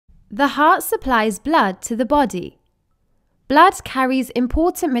The heart supplies blood to the body. Blood carries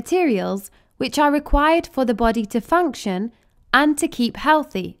important materials which are required for the body to function and to keep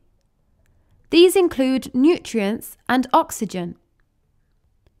healthy. These include nutrients and oxygen.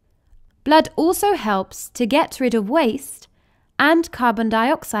 Blood also helps to get rid of waste and carbon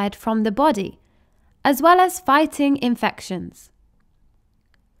dioxide from the body, as well as fighting infections.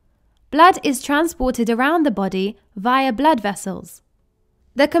 Blood is transported around the body via blood vessels.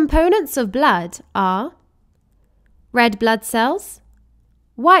 The components of blood are red blood cells,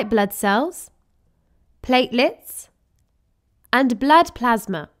 white blood cells, platelets, and blood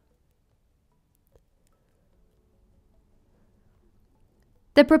plasma.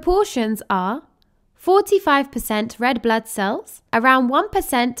 The proportions are 45% red blood cells, around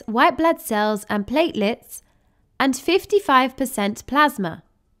 1% white blood cells and platelets, and 55% plasma.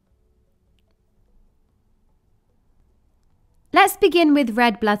 Let's begin with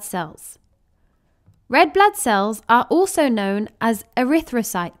red blood cells. Red blood cells are also known as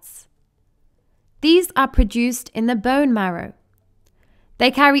erythrocytes. These are produced in the bone marrow.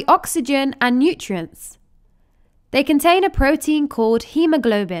 They carry oxygen and nutrients. They contain a protein called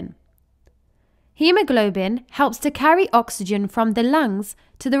hemoglobin. Hemoglobin helps to carry oxygen from the lungs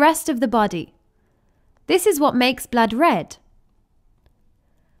to the rest of the body. This is what makes blood red.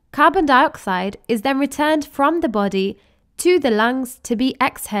 Carbon dioxide is then returned from the body to the lungs to be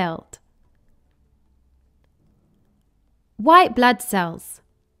exhaled. White blood cells.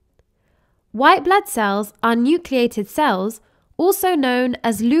 White blood cells are nucleated cells, also known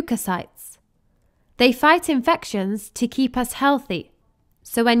as leukocytes. They fight infections to keep us healthy.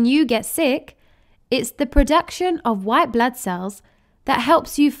 So when you get sick, it's the production of white blood cells that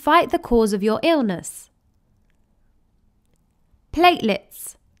helps you fight the cause of your illness.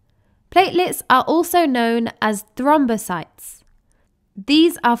 Platelets. Platelets are also known as thrombocytes.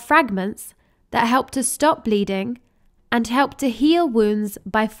 These are fragments that help to stop bleeding and help to heal wounds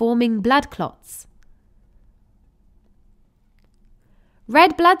by forming blood clots.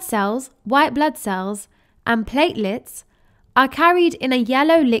 Red blood cells, white blood cells, and platelets are carried in a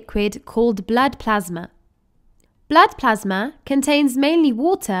yellow liquid called blood plasma. Blood plasma contains mainly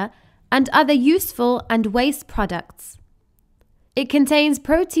water and other useful and waste products. It contains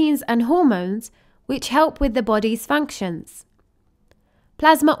proteins and hormones which help with the body's functions.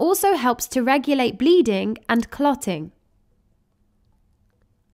 Plasma also helps to regulate bleeding and clotting.